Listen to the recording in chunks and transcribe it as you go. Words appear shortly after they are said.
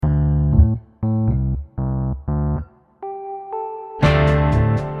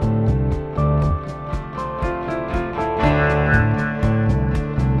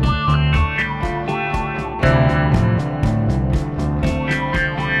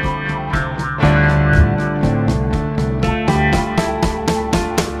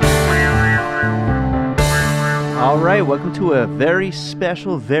All right, welcome to a very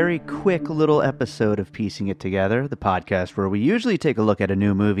special, very quick little episode of Piecing It Together, the podcast where we usually take a look at a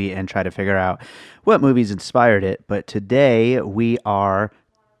new movie and try to figure out what movies inspired it. But today we are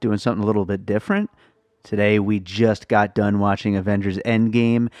doing something a little bit different. Today we just got done watching Avengers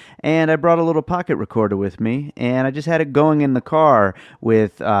Endgame, and I brought a little pocket recorder with me, and I just had it going in the car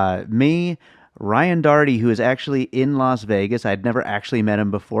with me, Ryan Daugherty, who is actually in Las Vegas. I'd never actually met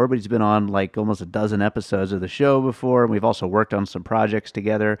him before, but he's been on like almost a dozen episodes of the show before, and we've also worked on some projects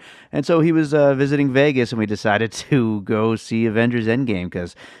together. And so he was visiting Vegas, and we decided to go see Avengers Endgame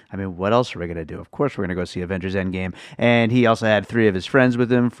because, I mean, what else are we going to do? Of course we're going to go see Avengers Endgame. And he also had 3 of his friends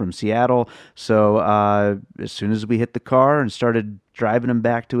with him from Seattle. So as soon as we hit the car and started driving him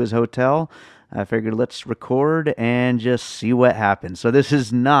back to his hotel, I figured let's record and just see what happens. So this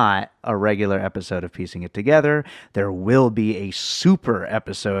is not a regular episode of Piecing It Together. There will be a super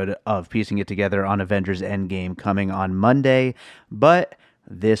episode of Piecing It Together on Avengers Endgame coming on Monday, but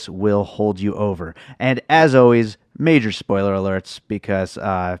this will hold you over. And as always, major spoiler alerts because,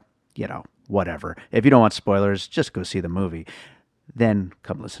 whatever. If you don't want spoilers, just go see the movie. Then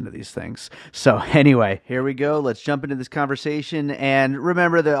come listen to these things. So anyway, here we go. Let's jump into this conversation. And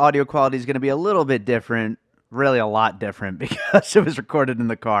remember, the audio quality is going to be a little bit different, really a lot different because it was recorded in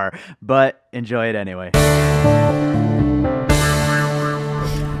the car. But enjoy it anyway.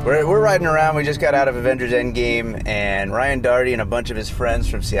 We're riding around. We just got out of Avengers Endgame, and Ryan Daugherty and a bunch of his friends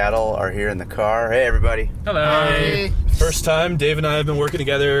from Seattle are here in the car. Hey, everybody. Hello. Hi. First time. Dave and I have been working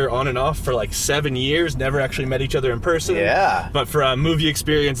together on and off for like 7 years. Never actually met each other in person. Yeah. But for a movie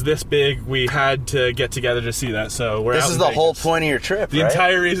experience this big, we had to get together to see that. So we're This out is in the Vegas. whole point of your trip, The right?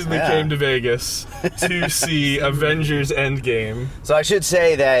 entire reason we came to Vegas to see Avengers Endgame. So I should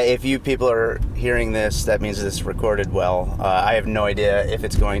say that if you people are hearing this, that means it's recorded well. I have no idea if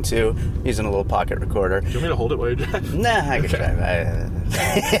it's going to. I'm using a little pocket recorder. Do you want me to hold it while you drive? Nah, I can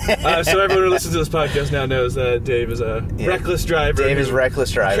drive. So everyone who listens to this podcast now knows that Dave is a reckless driver. Dave is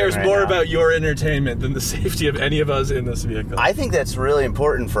reckless driving. Cares right more now. about your entertainment than the safety of any of us in this vehicle. I think that's really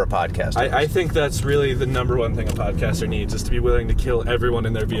important for a podcast. I think that's really the number one thing a podcaster needs, is to be willing to kill everyone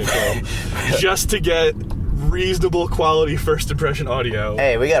in their vehicle just to get reasonable quality first impression audio.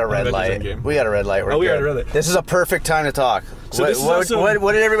 Hey, we got a red light. We got a red light. We got a red light. This is a perfect time to talk. So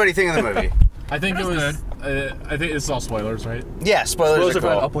what did everybody think of the movie? I think it was. I think it's all spoilers, right? Yeah, spoilers are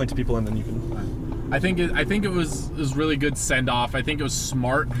fine. cool. I'll point to people and then you can. I think it was really good send off. I think it was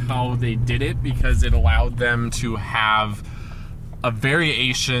smart how they did it because it allowed them to have a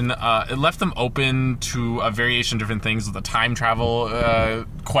variation. It left them open to a variation of different things with the time travel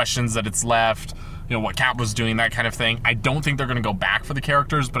questions that it's left. You know, what Cap was doing, that kind of thing. I don't think they're going to go back for the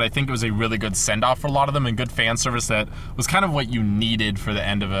characters, but I think it was a really good send-off for a lot of them and good fan service that was kind of what you needed for the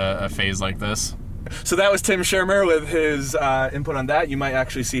end of a phase like this. So that was Tim Shermer with his input on that. You might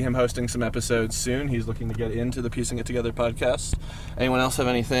actually see him hosting some episodes soon. He's looking to get into the Piecing It Together podcast. Anyone else have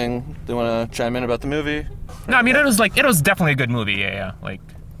anything they want to chime in about the movie? No, I mean it was definitely a good movie. Yeah.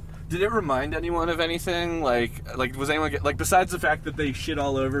 Did it remind anyone of anything? Like was anyone besides the fact that they shit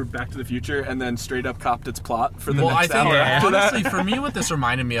all over Back to the Future and then straight up copped its plot for the next hour after honestly, that? for me, what this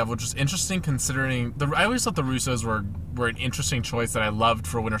reminded me of, which was interesting considering I always thought the Russos were an interesting choice that I loved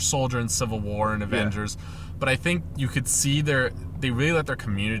for Winter Soldier and Civil War and Avengers. Yeah. But I think you could see they really let their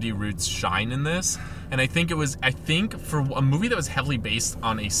community roots shine in this. And I think for a movie that was heavily based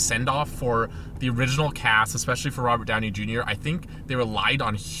on a send-off for the original cast, especially for Robert Downey Jr., I think they relied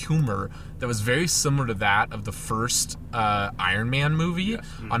on humor that was very similar to that of the first Iron Man movie,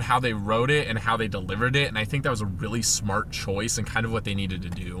 on how they wrote it and how they delivered it. And I think that was a really smart choice and kind of what they needed to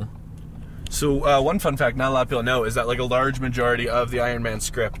do. So one fun fact not a lot of people know is that like a large majority of the Iron Man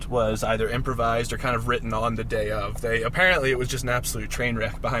script was either improvised or kind of written on the day of. Apparently it was just an absolute train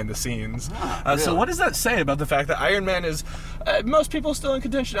wreck behind the scenes. Really? So what does that say about the fact that Iron Man is, most people still in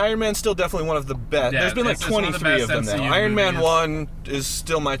contention, Iron Man's still definitely one of the best. Yeah, there's been like it's one of the 23 of best them now. MCU Iron Man movies. 1 is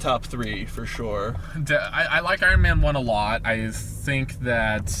still my top 3 for sure. I like Iron Man 1 a lot. I think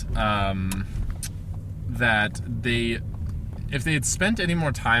that if they had spent any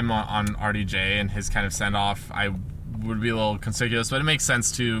more time on RDJ and his kind of send-off, I would be a little conspicuous, but it makes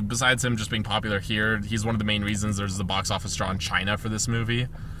sense too. Besides him just being popular here, he's one of the main reasons there's the box office draw in China for this movie.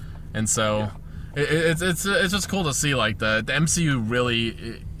 And so it's just cool to see like the MCU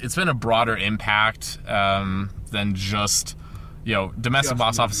really, it's been a broader impact than just, domestic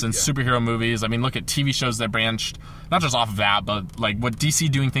box office and superhero movies. I mean, look at TV shows that branched not just off of that, but like what DC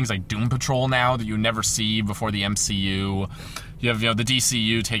doing things like Doom Patrol now that you never see before the MCU. You have the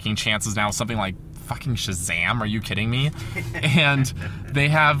DCU taking chances now with something like fucking Shazam. Are you kidding me? And they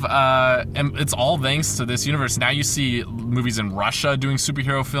have, and it's all thanks to this universe. Now you see movies in Russia doing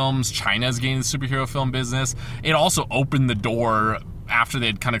superhero films. China's getting the superhero film business. It also opened the door after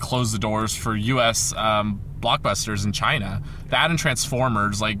they'd kind of closed the doors for U.S. blockbusters in China. That and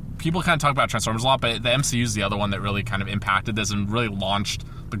Transformers, like, people kind of talk about Transformers a lot, but the MCU is the other one that really kind of impacted this and really launched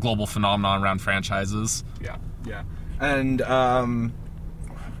the global phenomenon around franchises. Yeah. And I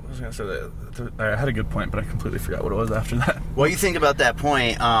was gonna say that I had a good point, but I completely forgot what it was after that. What do you think about that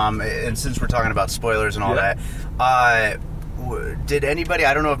point? And since we're talking about spoilers and all that, did anybody?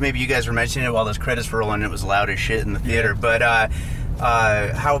 I don't know if maybe you guys were mentioning it while those credits were rolling. It was loud as shit in the theater, but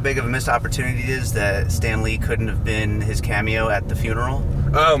how big of a missed opportunity is that Stan Lee couldn't have been his cameo at the funeral?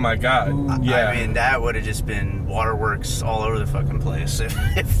 Oh my god! Yeah, I mean that would have just been waterworks all over the fucking place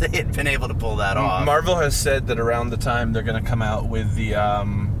if they had been able to pull that off. Marvel has said that around the time they're going to come out with the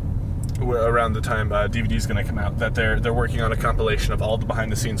around the time DVD's going to come out, that they're working on a compilation of all the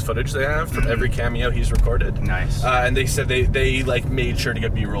behind the scenes footage they have from every cameo he's recorded. Nice. And they said they like made sure to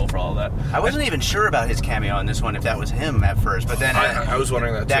get B-roll for all that. I wasn't even sure about his cameo on this one, if that was him at first, but then I was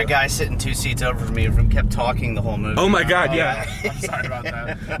wondering that that too. guy sitting 2 seats over from me kept talking the whole movie. Oh my god, yeah. I'm sorry about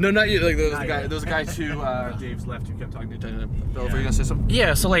that. No, not you. Like there was a guy to Dave's left who kept talking to Bill. Were you gonna say something?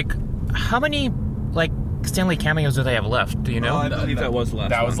 Yeah, so like, how many like Stanley cameos do they have left? Do you know? I believe that was the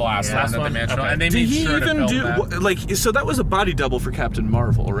last. That was the last one that they mentioned. And they Did made he sure to even film do that. like? So that was a body double for Captain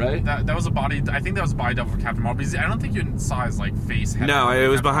Marvel, right? That was a body. I think that was a body double for Captain Marvel. I don't think you saw his like face. Head No, it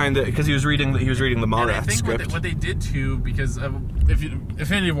was behind it because he was reading the And I Marath think script. what they did too, because if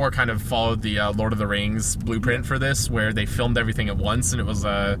Infinity War kind of followed the Lord of the Rings blueprint for this, where they filmed everything at once, and it was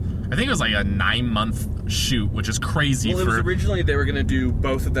I think it was like a 9-month shoot, which is crazy. Well, it was originally they were going to do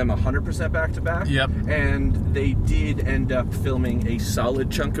both of them 100% back to back. Yep. And they did end up filming a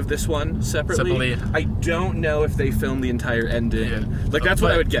solid chunk of this one separately. I don't know if they filmed the entire ending. Yeah. Like that's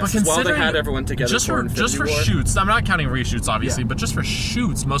what I would guess. While they had everyone together just for War. shoots, I'm not counting reshoots obviously, but just for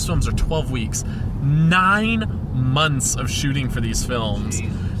shoots, most films are 12 weeks, 9 months of shooting for these films.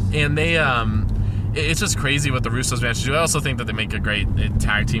 Jesus. And they it's just crazy what the Russos managed to do. I also think that they make a great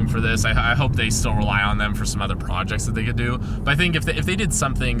tag team for this. I hope they still rely on them for some other projects that they could do. But I think if they did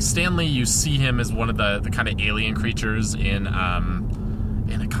something, Stan Lee, you see him as one of the kind of alien creatures in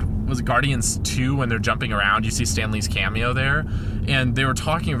was it Guardians 2 when they're jumping around? You see Stan Lee's cameo there, and they were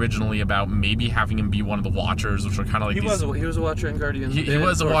talking originally about maybe having him be one of the Watchers, which were kind of like he was a Watcher in Guardians. He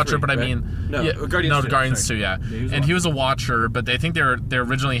was a Watcher, but I mean, Guardians 2, yeah. He was a Watcher, but I think they're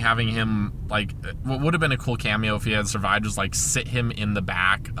originally having him like what would have been a cool cameo if he had survived was like sit him in the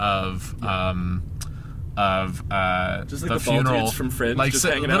back of just like the funeral from Friends, like just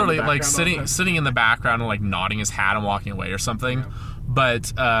literally like sitting in the background and like nodding his hat and walking away or something. Yeah.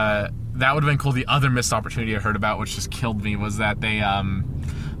 But that would have been cool. The other missed opportunity I heard about, which just killed me, was that they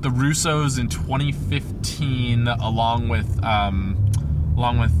the Russos in 2015 along with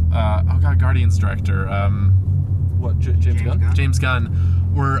Guardians director James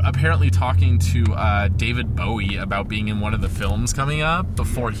Gunn were apparently talking to David Bowie about being in one of the films coming up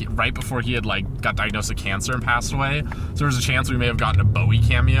right before he had like got diagnosed with cancer and passed away. So there was a chance we may have gotten a Bowie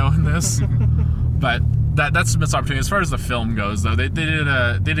cameo in this. But that's a missed opportunity. As far as the film goes, though, they did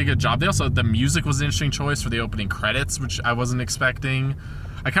a good job. The music was an interesting choice for the opening credits, which I wasn't expecting.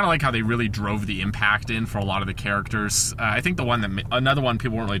 I kind of like how they really drove the impact in for a lot of the characters. I think another one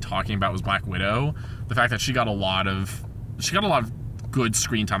people weren't really talking about was Black Widow. The fact that she got a lot of good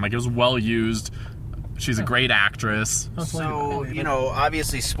screen time. Like, it was well used. She's a great actress. So,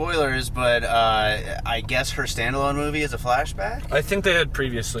 obviously spoilers, but I guess her standalone movie is a flashback? I think they had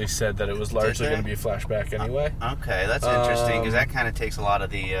previously said that it was largely going to be a flashback anyway. Okay, that's interesting, because that kind of takes a lot of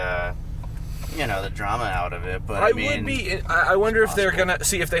the, the drama out of it. But I wonder if they're going to...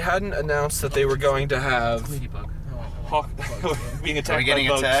 See, if they hadn't announced that they were going to have... being attacked by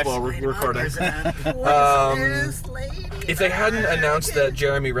bugs while we're recording. If they hadn't announced that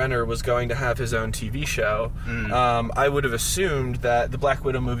Jeremy Renner was going to have his own TV show, I would have assumed that the Black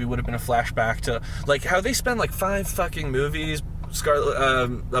Widow movie would have been a flashback to like how they spend like 5 fucking movies.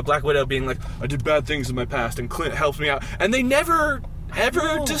 Black Widow being like, I did bad things in my past, and Clint helped me out, and they never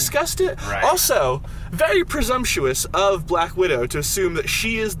ever discussed it. Right. Also, very presumptuous of Black Widow to assume that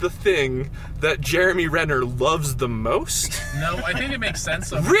she is the thing that Jeremy Renner loves the most. No, I think it makes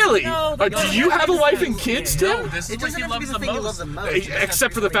sense. Really? Do you have a wife and kids, Tim? No, this is what he loves the most.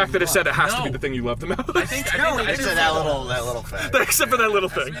 Except for the fact that it said it has to be the thing you love the most. I think except that little fact. Except for that little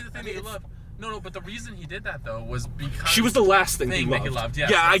thing. No, but the reason he did that though was because she was the last thing he that loved. Yeah,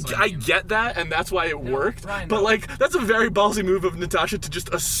 I get that, and that's why it worked. Ryan, but no. like, that's a very ballsy move of Natasha to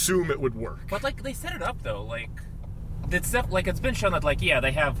just assume it would work. But like they set it up though, like it's been shown that like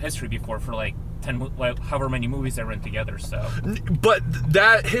they have history before for like 10 however many movies they were in together. So, but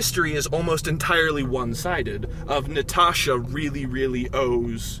that history is almost entirely one-sided. Of Natasha really, really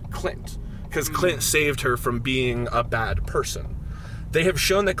owes Clint because Clint saved her from being a bad person. They have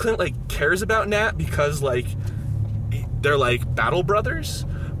shown that Clint like cares about Nat because like they're like battle brothers.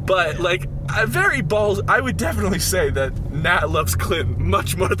 But like I would definitely say that Nat loves Clint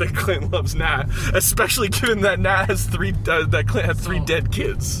much more than Clint loves Nat, especially given that Clint has three dead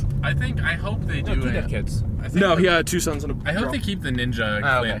kids. I hope they do 2 dead kids. No, he had 2 sons and a I hope girl. they keep the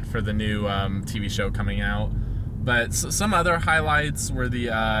ninja Clint for the new TV show coming out. But some other highlights were they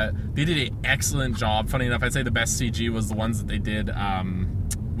did an excellent job. Funny enough, I'd say the best CG was the ones that they did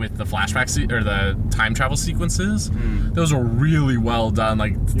with the flashback or the time travel sequences. Those were really well done.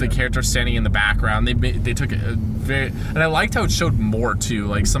 Like the character standing in the background, they took it and I liked how it showed more too.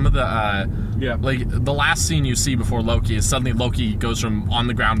 Like some of the like the last scene you see before Loki is suddenly Loki goes from on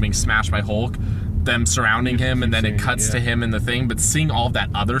the ground being smashed by Hulk, them surrounding him, and then it cuts to him in the thing. But seeing all of that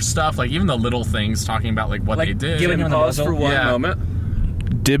other stuff, like even the little things talking about like what they did. giving him the Pause for muzzle. one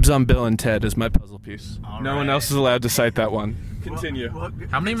moment. Dibs on Bill and Ted is my puzzle piece. No one else is allowed to cite that one. Continue.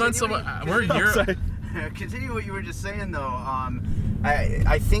 How many months? We're a year. Continue what you were just saying, though.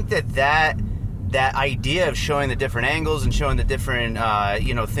 I think that idea of showing the different angles and showing the different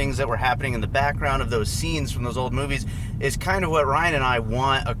things that were happening in the background of those scenes from those old movies is kind of what Ryan and I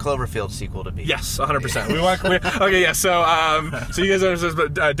want a Cloverfield sequel to be. Yes, 100%. Okay, yeah. So you guys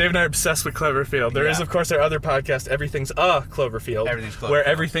understand, but Dave and I are obsessed with Cloverfield. There is, of course, our other podcast, Everything's a Cloverfield, where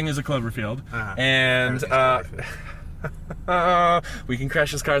everything is a Cloverfield, and. We can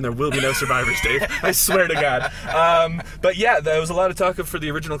crash this car and there will be no survivors, Dave. I swear to God. But yeah, there was a lot of talk for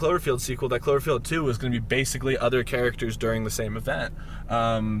the original Cloverfield sequel that Cloverfield 2 was going to be basically other characters during the same event.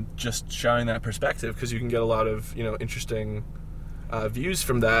 Just showing that perspective because you can get a lot of interesting views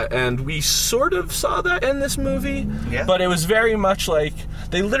from that, and we sort of saw that in this movie, but it was very much like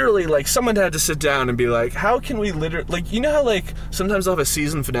they literally, like, someone had to sit down and be like, how can we literally, like, you know how like sometimes they'll have a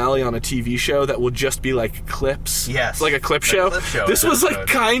season finale on a TV show that will just be like clips, like a clip show. This was like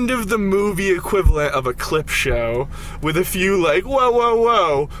kind of the movie equivalent of a clip show with a few like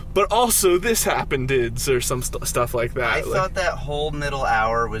whoa, but also this happened or some stuff like that. I thought that whole middle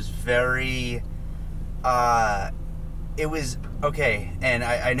hour was very it was okay, and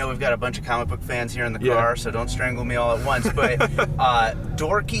I know we've got a bunch of comic book fans here in the car, so don't strangle me all at once, but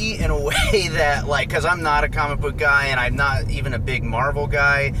dorky in a way that, like, because I'm not a comic book guy, and I'm not even a big Marvel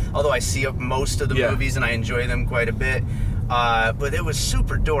guy, although I see most of the movies, and I enjoy them quite a bit, but it was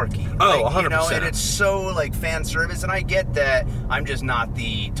super dorky. Oh, like, 100%. And it's so, like, fan service, and I get that I'm just not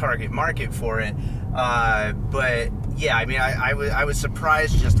the target market for it, but, yeah, I mean, I was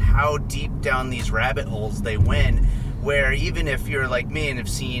surprised just how deep down these rabbit holes they went, where even if you're like me and have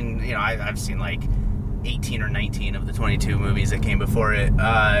seen, I've seen like 18 or 19 of the 22 movies that came before it,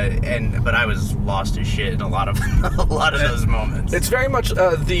 but I was lost as shit in a lot of those moments. It's very much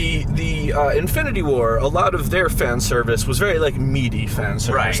the Infinity War. A lot of their fan service was very like meaty fan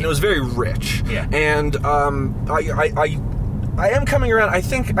service, right? And it was very rich. Yeah. And I am coming around. I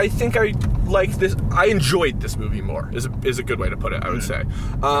think I like this. I enjoyed this movie more. Is a good way to put it. I would say.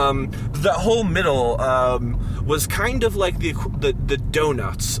 The whole middle was kind of like the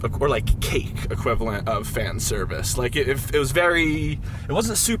donuts or like cake equivalent of fan service. Like it was very. It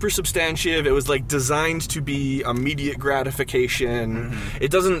wasn't super substantive. It was like designed to be immediate gratification.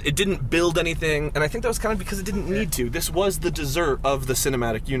 Mm-hmm. It didn't build anything, and I think that was kind of because it didn't need to. This was the dessert of the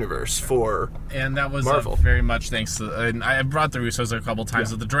cinematic universe for and that was Marvel. Very much thanks to. And I brought the Russos a couple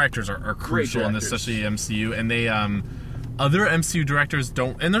times. That the directors are crucial in this, especially MCU, and they other MCU directors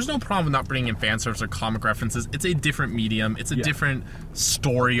don't, and there's no problem with not bringing in fan service or comic references. It's a different medium. It's a different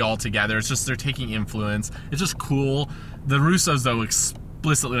story altogether. It's just they're taking influence. It's just cool. The Russos, though,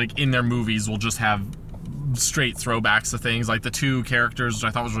 explicitly, like, in their movies, will just have straight throwbacks to things. Like the two characters, which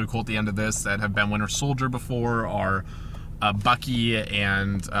I thought was really cool at the end of this, that have been Winter Soldier before, are Bucky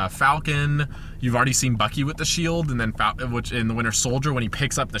and Falcon. You've already seen Bucky with the shield, and then which in the Winter Soldier when he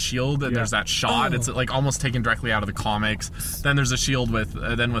picks up the shield and there's that shot. It's like almost taken directly out of the comics. Then there's a shield with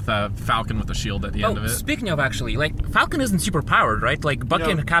Falcon with the shield at the end of it. Speaking of, actually, like, Falcon isn't super powered, right? Like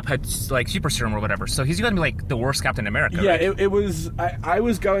Bucky and Cap had like super serum or whatever, so he's gonna be like the worst Captain America. Yeah, right? it was. I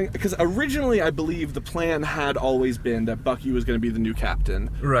was going because originally I believe the plan had always been that Bucky was going to be the new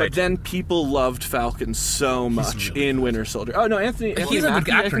captain. Right. But then people loved Falcon so much in Winter Soldier. Oh no, Anthony He's a good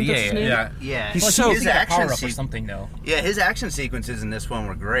Mackie, I actor. think that's his name. Yeah, Plus, his he's got action power up or something though. Yeah, his action sequences in this one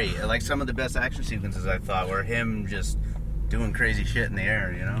were great. Like some of the best action sequences I thought were him just doing crazy shit in the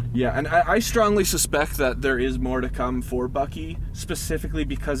air, you know? Yeah, and I strongly suspect that there is more to come for Bucky, specifically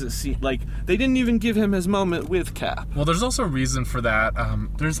because it seemed like they didn't even give him his moment with Cap. Well, there's also a reason for that.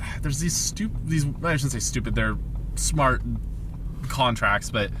 There's these I shouldn't say stupid. They're smart contracts,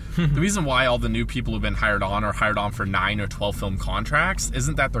 but the reason why all the new people who've been hired on are hired on for 9 or 12 film contracts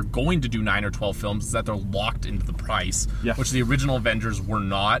isn't that they're going to do 9 or 12 films, it's that they're locked into the price, which the original Avengers were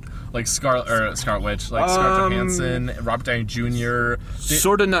not. Like Scarlet Witch, like Scarlett Johansson, Robert Downey Jr.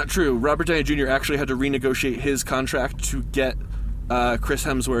 Sort of not true. Robert Downey Jr. actually had to renegotiate his contract to get Chris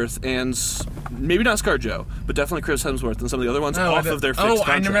Hemsworth and maybe not ScarJo, but definitely Chris Hemsworth and some of the other ones off of their fixed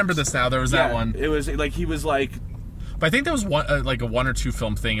contracts. I remember this now. There was that one. It was like he was like. But I think that was like a 1 or 2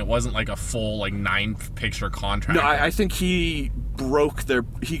 film thing. It wasn't like a full 9 picture contract. No, I think he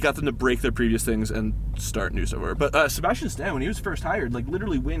got them to break their previous things and start new somewhere. But Sebastian Stan, when he was first hired, like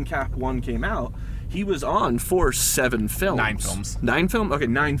literally when Cap 1 came out, he was on for 7 films. 9 films. 9 films? Okay,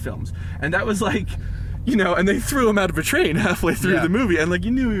 9 films. And that was like, you know, and they threw him out of a train halfway through the movie, and like you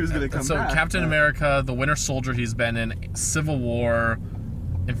knew he was going to come back. So Captain America, The Winter Soldier he's been in, Civil War,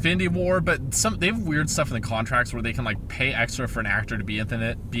 Infinity War, but they have weird stuff in the contracts where they can like pay extra for an actor to be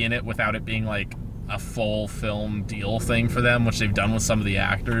in it without it being like a full film deal thing for them, which they've done with some of the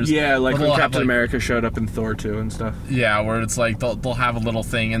actors. Yeah, like when Captain have, America showed up in Thor 2 and stuff. Yeah, where it's like they'll have a little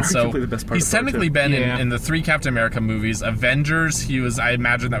thing, and so he's technically been in the 3 Captain America movies. Avengers, I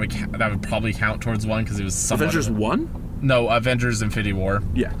imagine that would probably count towards one because he was somewhat Avengers 1? No, Avengers Infinity War.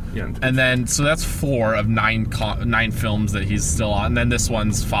 Yeah. And then, so that's 4 of 9 films that he's still on. And then this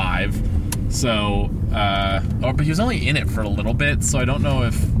one's 5. So, but he was only in it for a little bit, so I don't know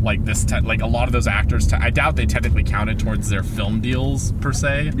if, like, a lot of those actors, I doubt they technically counted towards their film deals, per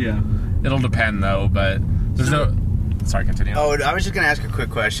se. Yeah. It'll depend, though, but there's no... Sorry, continue. Oh, I was just going to ask a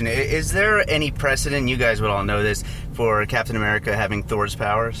quick question. Is there any precedent, you guys would all know this, for Captain America having Thor's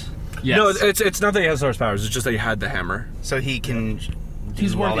powers? Yes. No, it's not that he has Thor's powers. It's just that he had the hammer. So he can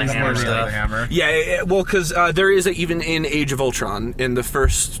He's all the hammer stuff. Yeah, well, because there is even in Age of Ultron in the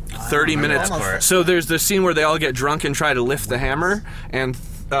first 30 minutes. So there's the scene where they all get drunk and try to lift the hammer, and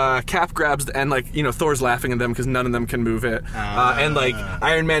Cap grabs and Thor's laughing at them because none of them can move it, and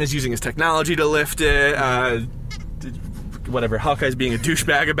Iron Man is using his technology to lift it. Whatever, Hawkeye's being a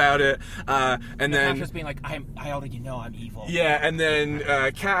douchebag about it, and then just being like, I already know I'm evil. Yeah, and then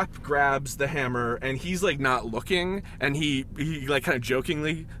Cap grabs the hammer, and he's not looking, and he kind of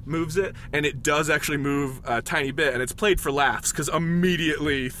jokingly moves it, and it does actually move a tiny bit, and it's played for laughs because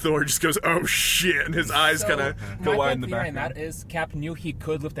immediately Thor just goes, "Oh shit!" and his eyes kind of go wide in the back. My theory on that is Cap knew he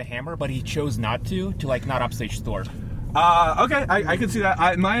could lift the hammer, but he chose not to not upstage Thor. Okay, I can see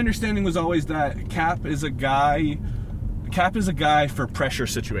that. My understanding was always that Cap is a guy for pressure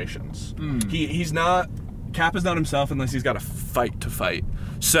situations. Cap is not himself unless he's got a fight to fight.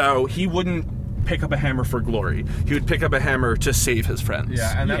 So he wouldn't pick up a hammer for glory. He would pick up a hammer to save his friends.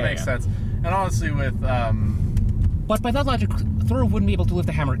 Yeah, and that makes sense. And honestly, with but by that logic, Thor wouldn't be able to lift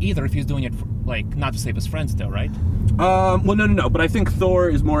the hammer either if he's doing it not to save his friends, though, right? Well, no. But I think Thor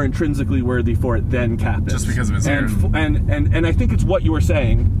is more intrinsically worthy for it than Cap is. Just because of his hair. And I think it's what you were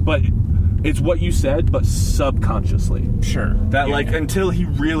saying, but it's what you said, but subconsciously. Sure. That until he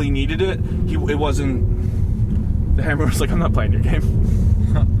really needed it, it wasn't. The hammer was like, I'm not playing your game.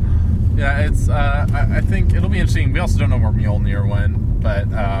 Yeah, it's. I think it'll be interesting. We also don't know where Mjolnir went, but.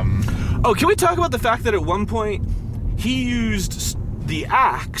 Oh, can we talk about the fact that at one point he used the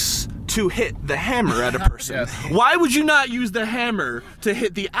axe to hit the hammer at a person? Yes. Why would you not use the hammer to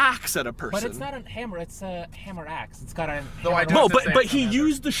hit the axe at a person? But it's not a hammer; it's a hammer axe. It's got a. But he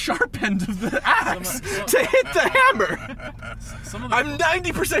used the sharp end of the axe to hit the hammer. I'm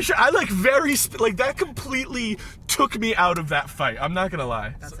 90% sure. I that completely took me out of that fight. I'm not gonna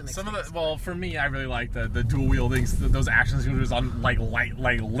lie. For me, I really like the dual wielding, those action sequences on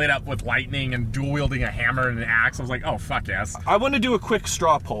lit up with lightning and dual wielding a hammer and an axe. I was like, oh fuck yes. I want to do a quick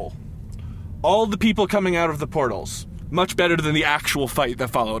straw poll. All the people coming out of the portals, much better than the actual fight that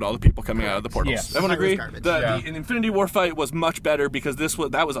followed all the people coming out of the portals. Yes. Everyone agree? The Infinity War fight was much better because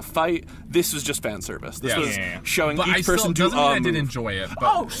that was a fight. This was just fan service. This was showing each person do I did enjoy it.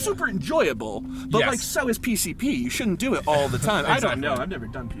 But super enjoyable. But so is PCP. You shouldn't do it all the time. Exactly. I don't know. I've never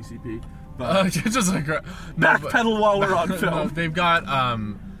done PCP. But backpedal while we're on film. They've got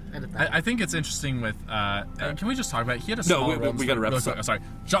I think it's interesting with. Can we just talk about it? He had a small role. We got to wrap this up. Sorry,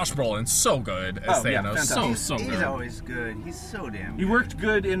 Josh Brolin, so good as Thanos. So He's good. always good. He's so damn good. He worked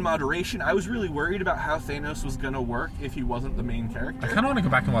good in moderation. I was really worried about how Thanos was going to work if he wasn't the main character. I kind of want to go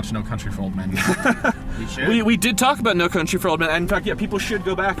back and watch No Country for Old Men. We should. We did talk about No Country for Old Men. And in fact, yeah, people should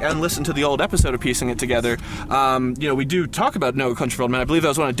go back and listen to the old episode of Piecing It Together. We do talk about No Country for Old Men. I believe that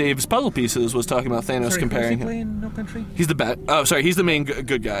was one of Dave's puzzle pieces, was talking about Thanos comparing him. In No Country? He's the bad. Oh, sorry, he's the main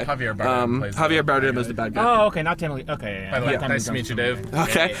good guy. Javier Bardem plays the Javier bad Bardem guy. is the bad guy. Oh, okay, not Tammy. Okay. By the way, nice to meet you, Dave.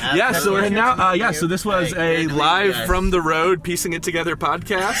 Okay. Yeah. So we're now. So this was a live from the road Piecing It Together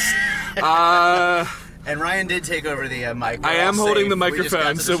podcast. And Ryan did take over the mic. I am holding the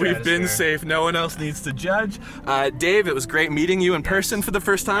microphone, so we've been safe. No one else needs to judge. Dave, it was great meeting you in person for the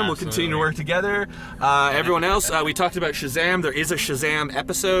first time. We'll continue to work together. Everyone else, we talked about Shazam. There is a Shazam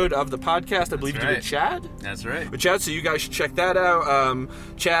episode of the podcast. I believe you did with Chad. That's right. With Chad, so you guys should check that out.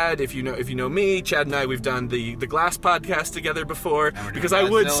 Chad, if you know me, Chad and I, we've done the Glass podcast together before. Because I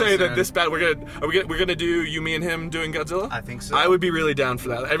would say that this bad, we're gonna do you, me, and him doing Godzilla. I think so. I would be really down for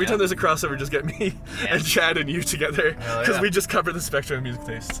that. Every time there's a crossover, just get me and Chad and you together, because we just cover the spectrum of music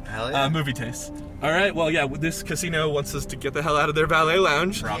tastes, movie tastes. All right, well, yeah, this casino wants us to get the hell out of their valet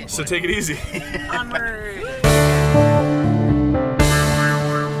lounge, so take it easy.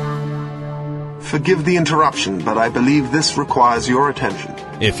 Forgive the interruption, but I believe this requires your attention.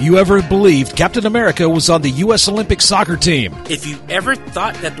 If you ever believed Captain America was on the U.S. Olympic soccer team, if you ever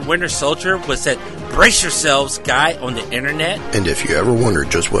thought that the Winter Soldier was that brace yourselves guy on the internet, and if you ever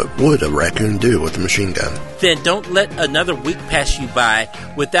wondered just what would a raccoon do with a machine gun, then don't let another week pass you by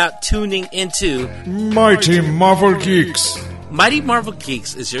without tuning into Mighty Marvel Geeks. Mighty Marvel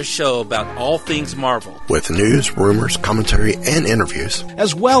Geeks is your show about all things Marvel. With news, rumors, commentary, and interviews.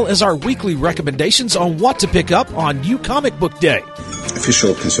 As well as our weekly recommendations on what to pick up on New Comic Book Day.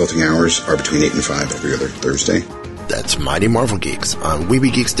 Official consulting hours are between 8 and 5 every other Thursday. That's Mighty Marvel Geeks on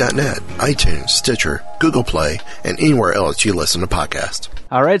WeebieGeeks.net, iTunes, Stitcher, Google Play, and anywhere else you listen to podcasts.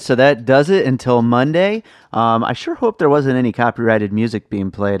 All right, so that does it until Monday. I sure hope there wasn't any copyrighted music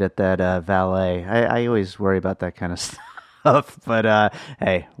being played at that valet. I always worry about that kind of stuff, but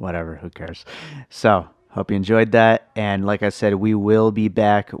hey, whatever, who cares? So, hope you enjoyed that, and like I said, we will be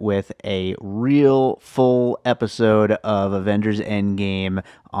back with a real full episode of Avengers Endgame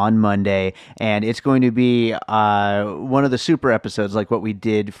on Monday, and it's going to be one of the super episodes like what we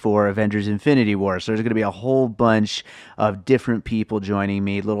did for Avengers Infinity War. So there's going to be a whole bunch of different people joining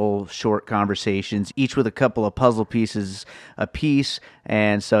me, little short conversations, each with a couple of puzzle pieces a piece,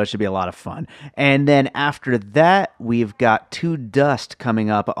 and so it should be a lot of fun. And then after that, we've got To Dust coming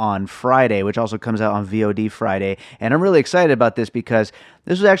up on Friday, which also comes out on VOD Friday, and I'm really excited about this because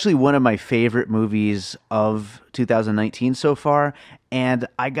this was actually one of my favorite movies of 2019 so far, and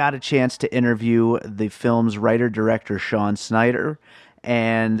I got a chance to interview the film's writer-director, Sean Snyder,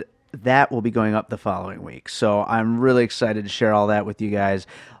 and that will be going up the following week. So I'm really excited to share all that with you guys.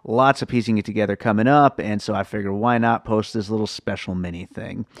 Lots of piecing it together coming up, and so I figured why not post this little special mini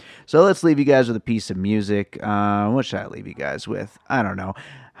thing. So let's leave you guys with a piece of music. What should I leave you guys with? I don't know.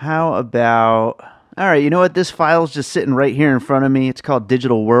 How about... All right, you know what? This file's just sitting right here in front of me. It's called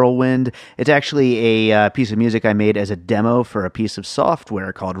Digital Whirlwind. It's actually a piece of music I made as a demo for a piece of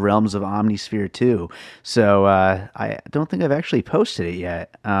software called Realms of Omnisphere 2. So I don't think I've actually posted it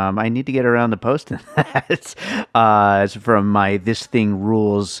yet. I need to get around to posting that. It's from my This Thing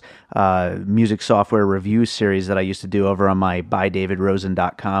Rules music software review series that I used to do over on my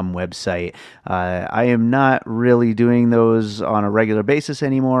bydavidrosen.com website. I am not really doing those on a regular basis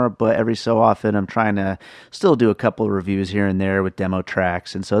anymore, but every so often I'm trying to still do a couple of reviews here and there with demo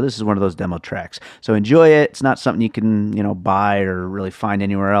tracks, and so this is one of those demo tracks. So enjoy it. It's not something you can, buy or really find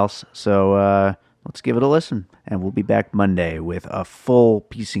anywhere else. So let's give it a listen, and we'll be back Monday with a full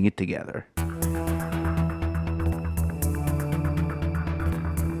piecing it together.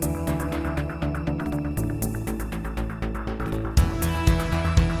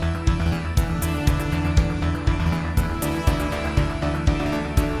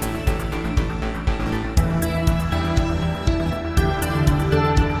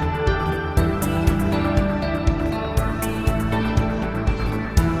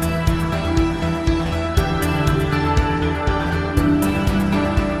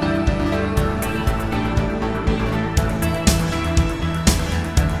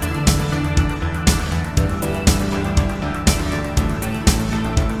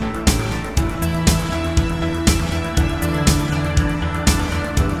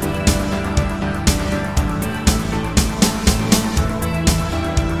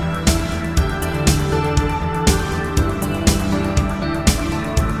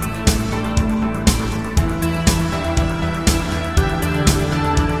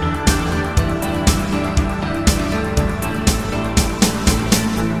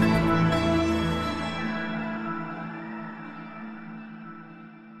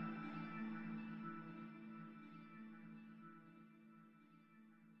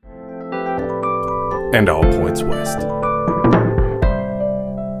 and all points west.